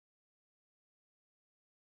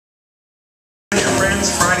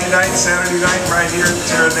Friday night, Saturday night, right here at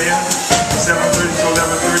Terradale, 7:30 to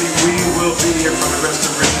 11:30. We will be here for the rest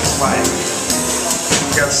of Richard's life.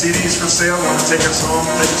 We've got CDs for sale. Want to take us home,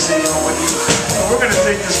 take a CD home with you. But we're going to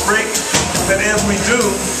take this break. But as we do,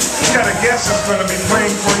 we've got a guest that's going to be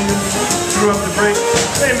playing for you throughout the break.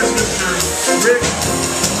 His name is Mr. Rick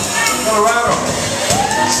DellaRatta.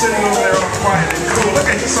 Sitting over there all quiet and cool. Look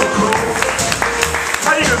at you, so cool.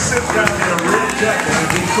 How you gonna sit down in a red jacket and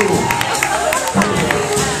be cool?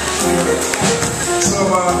 So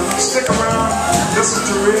stick around, listen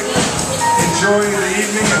to Rick, enjoy the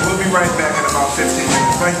evening, and we'll be right back in about 15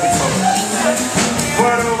 minutes. Thank you, folks.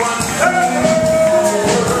 What a wonder!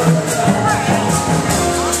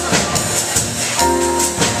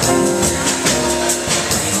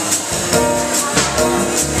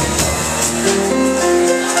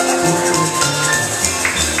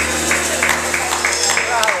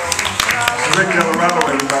 Rick DellaRatta,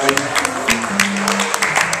 everybody.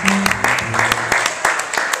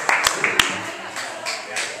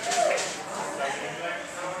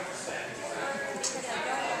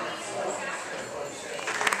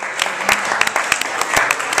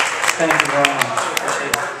 Thank you very much.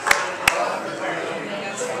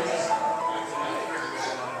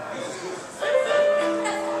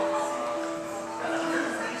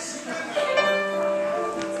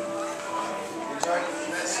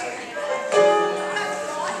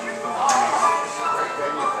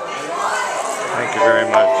 Thank you very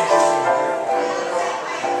much.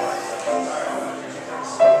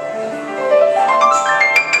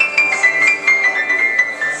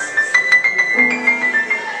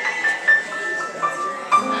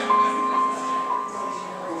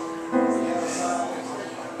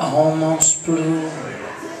 Almost blue,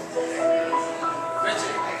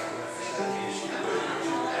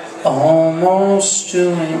 almost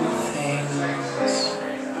doing things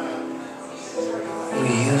we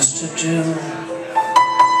used to do.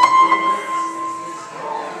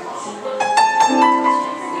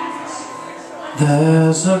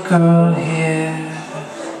 There's a girl here,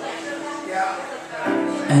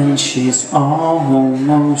 and she's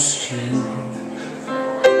almost you.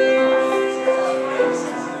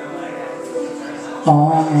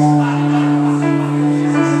 All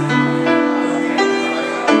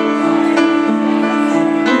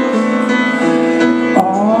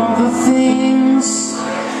the things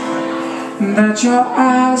that your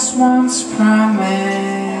eyes once promised,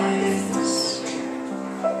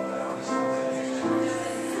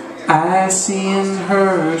 I see in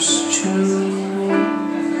hers too.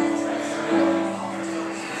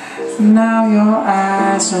 Now your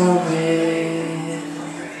eyes are red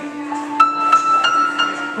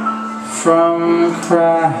from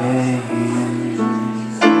crying.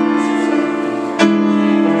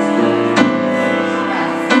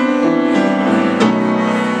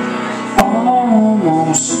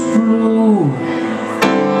 Almost blue,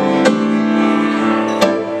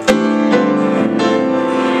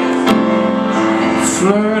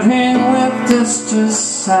 flirting with this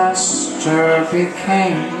disaster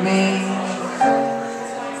became me.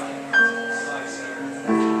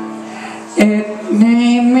 It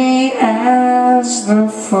named me as the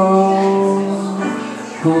fool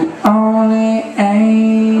who only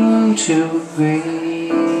aimed to be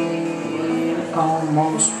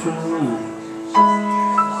almost blue.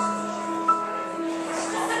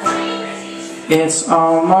 It's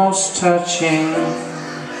almost touching.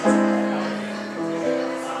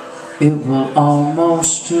 It will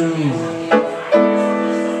almost do.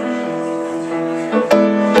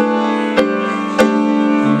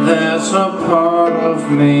 There's a part of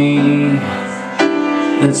me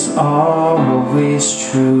that's always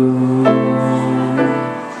true.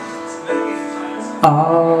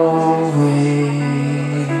 Always.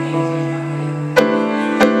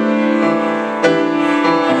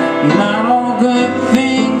 Not all good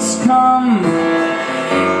things come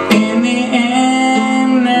in the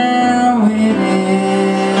end. Now it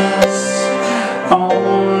is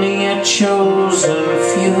only a chosen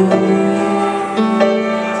few.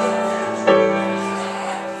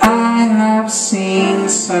 Seen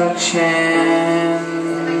such an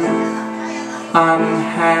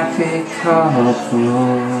unhappy couple,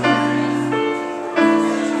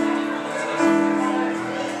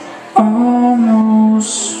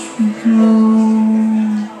 almost blue.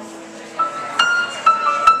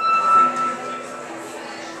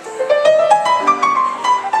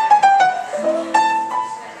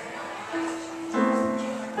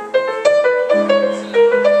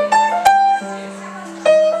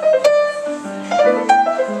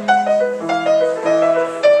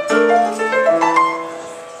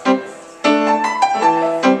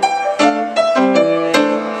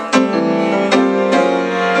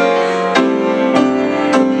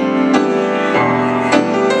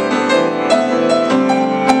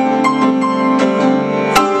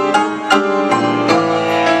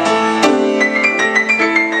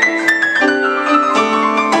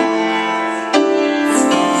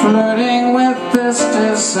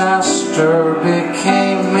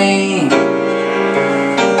 became me.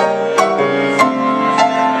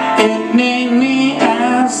 It named me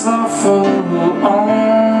as the fool who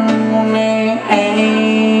only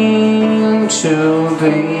aimed to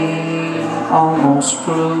be almost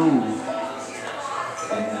blue.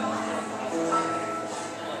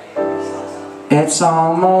 It's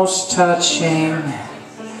almost touching,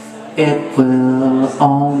 it will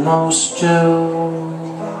almost do.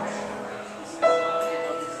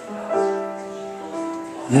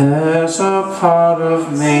 There's a part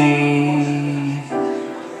of me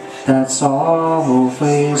that's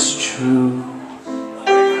always true.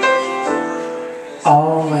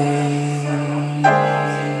 Always.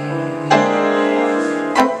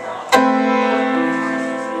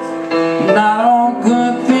 Not all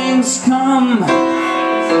good things come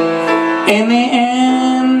in the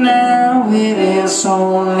end. Now it is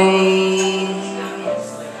only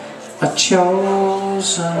a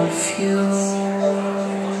chosen few.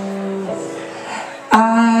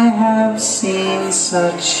 I have seen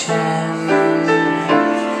such an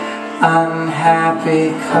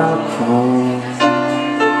unhappy couple,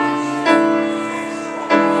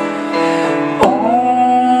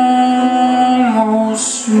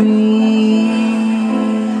 almost me,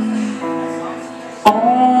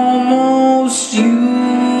 almost you.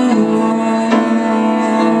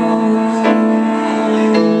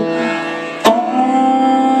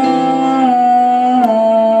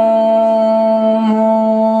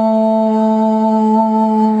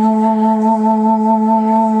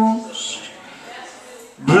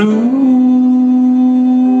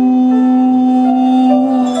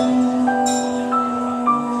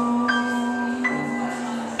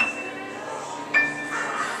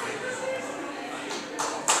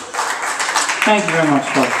 Thank you very much,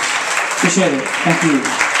 folks. Appreciate it. Thank you.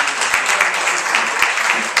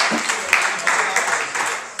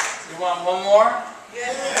 You want one more?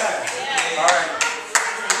 Yeah. All right.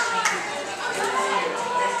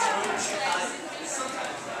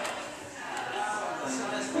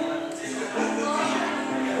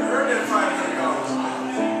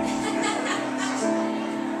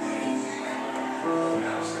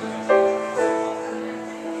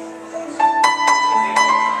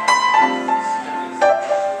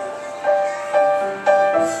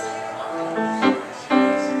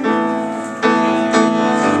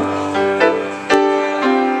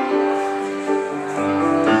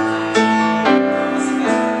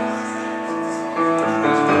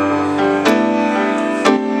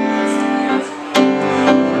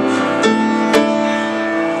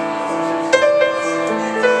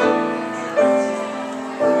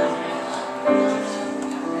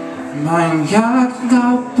 Manhã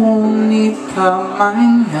bonita,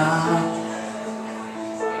 manhã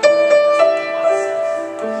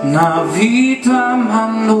na vida uma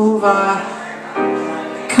nova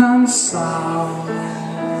canção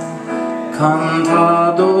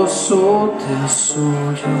cantado sobre teus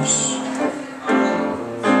sonhos.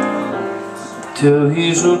 Teu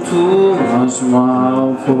riso, tuas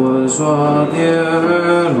mãos, pois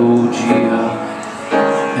olhar o dia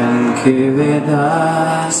em que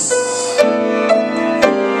verás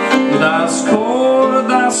das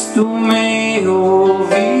cordas do meu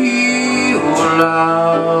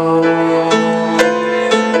violão,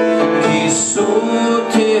 que só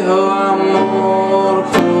teu amor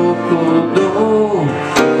procurou.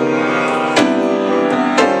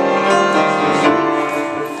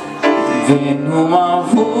 Vem uma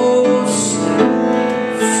voz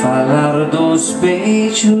falar dos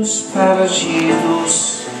beijos perdidos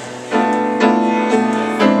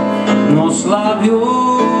nos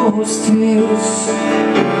lábios teus,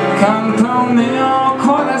 canta o meu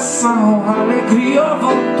coração, alegria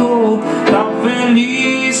voltou, tá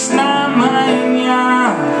feliz na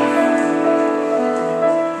manhã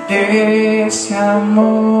desse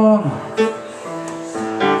amor.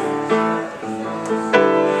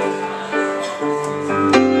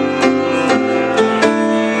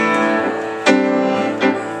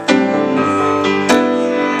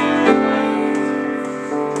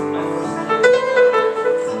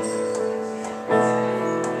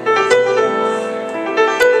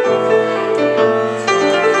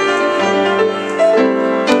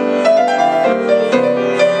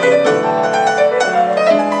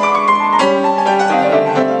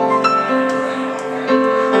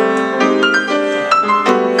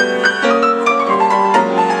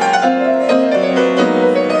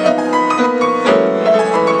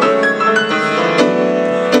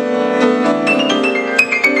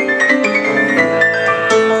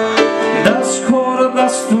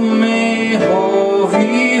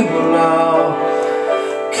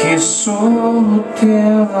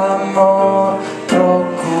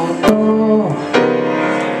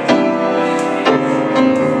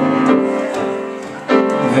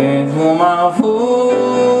 pego uma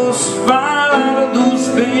voz, fala dos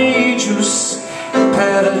beijos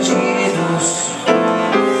perdidos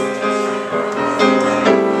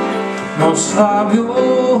nos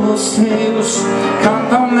lábios teus.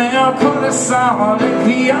 Canta meu coração,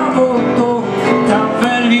 alegria voltou, tão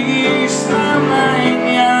feliz na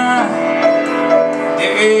manhã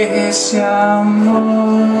desse amor.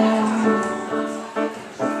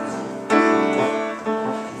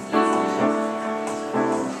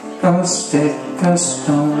 A stick, a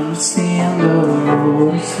stone, it's the end of the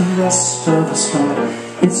road, it's the rest of the story.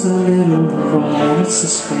 It's a little road, it's a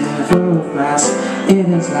sliver of grass. It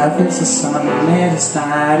is life, it's the sun, it is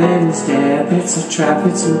night, it is death. It's a trap,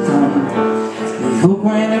 it's a gun. We hope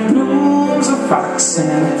when it blooms, a fox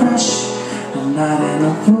and a thrush. A night in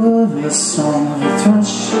a wood, a song of a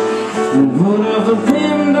thrush. The wood of the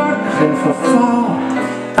wind, a cliff of fall.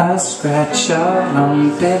 I scratch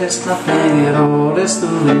along that it's nothing at all. It's the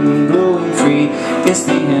wind blowing free. It's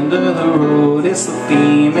the end of the road. It's the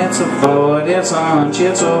theme. It's a void. It's a hunch.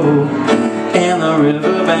 It's a hope. And the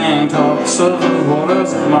riverbank talks of the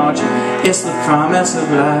waters of March. It's the promise of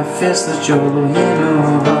life. It's the joy in your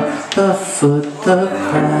heart. The foot, the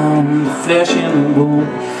crown, the flesh and the bone.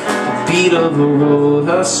 The beat of the road.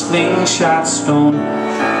 A slingshot stone.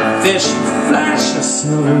 A fish flash, a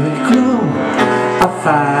silvery glow. A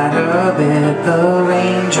fighter bed, the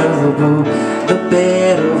range of the bow, the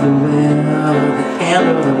bed of the well, the end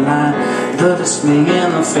of the line, the dismay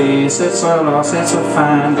in the face. It's a loss, it's a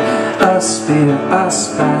find, a spear, a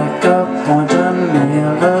spike, a point, a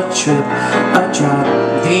nail, a trip, a drop,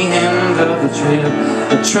 the end of the trip.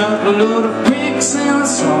 A truckload of bricks in the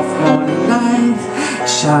soft morning light,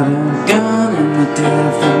 shot a gun in the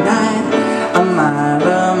dead of the night. A mile,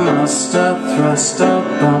 a must, a thrust, a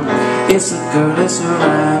bump. It's a girl, it's a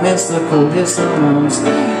rhyme, it's the cold, it's the lumps.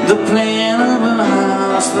 The plan of a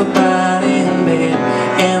house, the body in bed,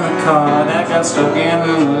 and the car that got stuck in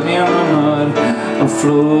the mud. A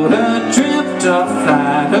float, a drift, a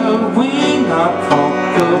flight, a wing, a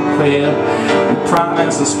hawk, a quail. The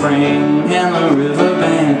promise of spring, and the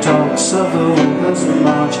riverbank talks of the waters of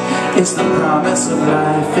March. It's the promise of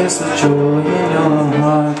life, it's the joy in your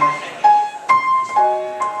heart.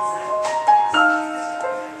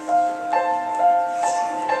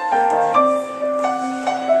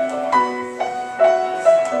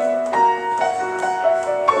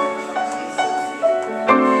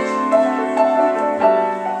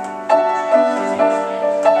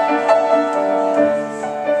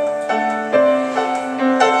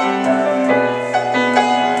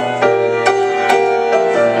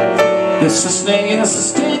 It's a snake, it's a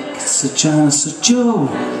stick, it's a John, it's a Joe.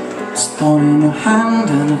 It's a thorn in your hand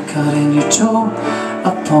and a cut in your toe.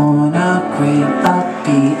 A point, a grain, a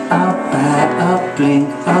beat, a bite, a blink,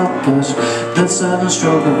 a push. The sudden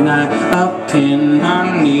stroke of night, a pin,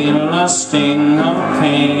 a needle, a sting, a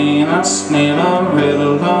pain, a snail, a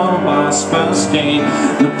riddle, a wasp, a stain.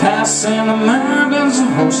 The past and the mountains, a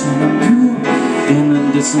horse and a mule. In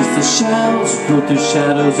the distance the shells float through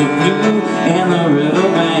shadows of blue. And the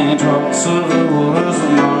riverbank talks of the waters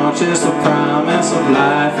of March. It's the promise of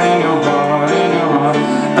life in your heart, in your heart.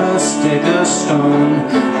 A stick, a stone,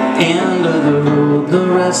 end of the road, the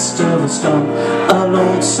rest of the stump. A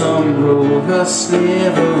lonesome road, a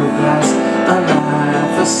sliver of glass, a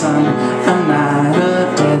life, a sun, a night,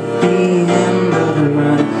 a death, the end of the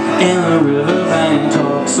run. And the riverbank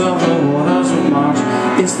talks of the waters of March.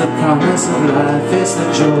 It's the promise of life, it's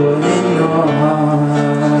the joy in your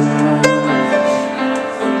heart.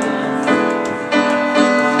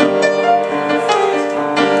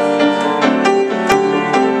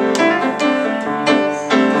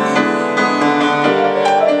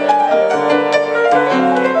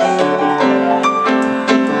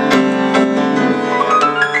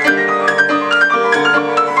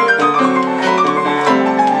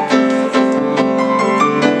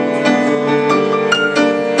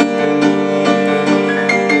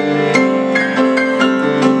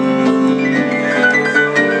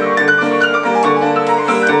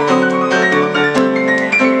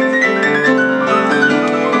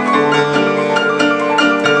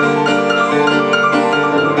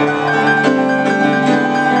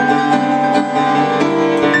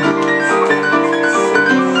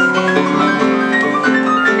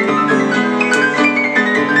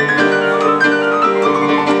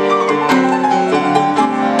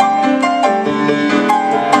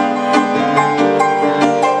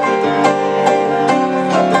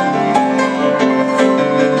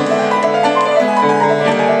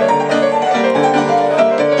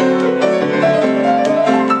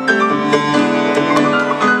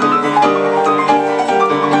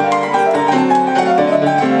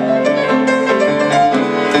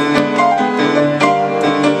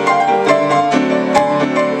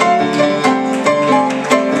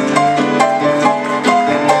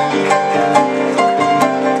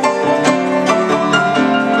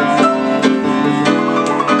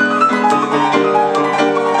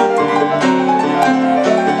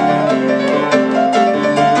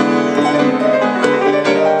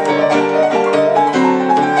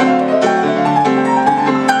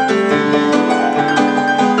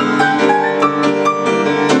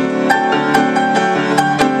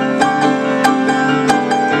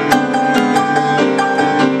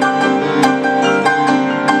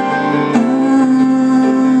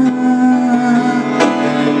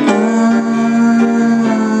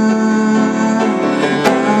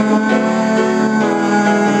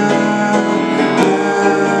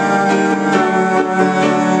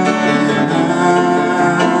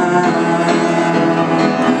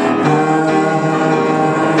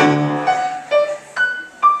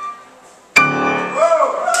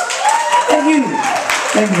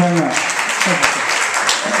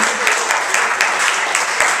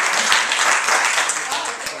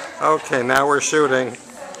 Okay, now we're shooting.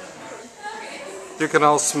 You can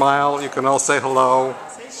all smile, you can all say hello.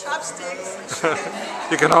 Say chopsticks.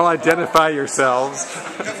 You can all identify yourselves.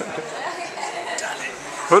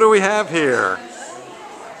 Who do we have here?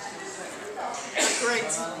 Great.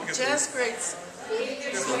 Just great.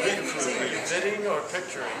 Bidding or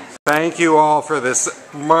picturing? Thank you all for this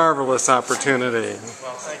marvelous opportunity.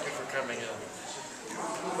 Well, thank you.